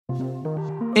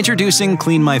Introducing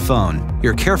CleanMy Phone,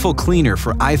 your careful cleaner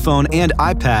for iPhone and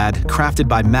iPad, crafted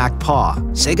by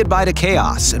MacPaw. Say goodbye to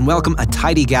chaos and welcome a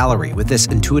tidy gallery with this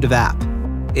intuitive app.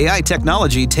 AI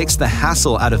technology takes the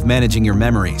hassle out of managing your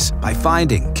memories by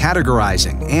finding,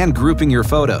 categorizing, and grouping your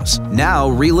photos. Now,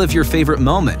 relive your favorite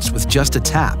moments with just a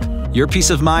tap. Your peace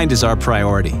of mind is our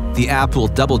priority. The app will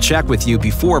double-check with you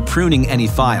before pruning any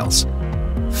files.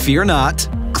 Fear not,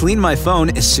 CleanMy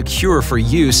Phone is secure for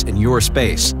use in your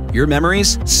space. Your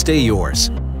memories stay yours.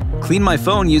 CleanMy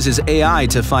Phone uses AI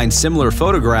to find similar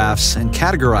photographs and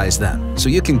categorize them, so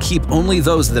you can keep only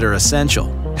those that are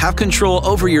essential. Have control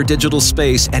over your digital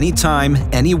space anytime,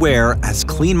 anywhere, as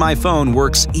CleanMy Phone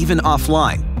works even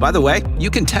offline. By the way,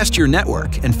 you can test your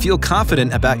network and feel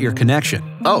confident about your connection.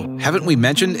 Oh, haven't we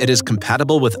mentioned it is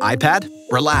compatible with iPad?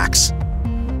 Relax.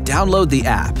 Download the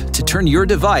app to turn your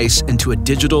device into a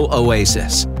digital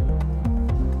oasis.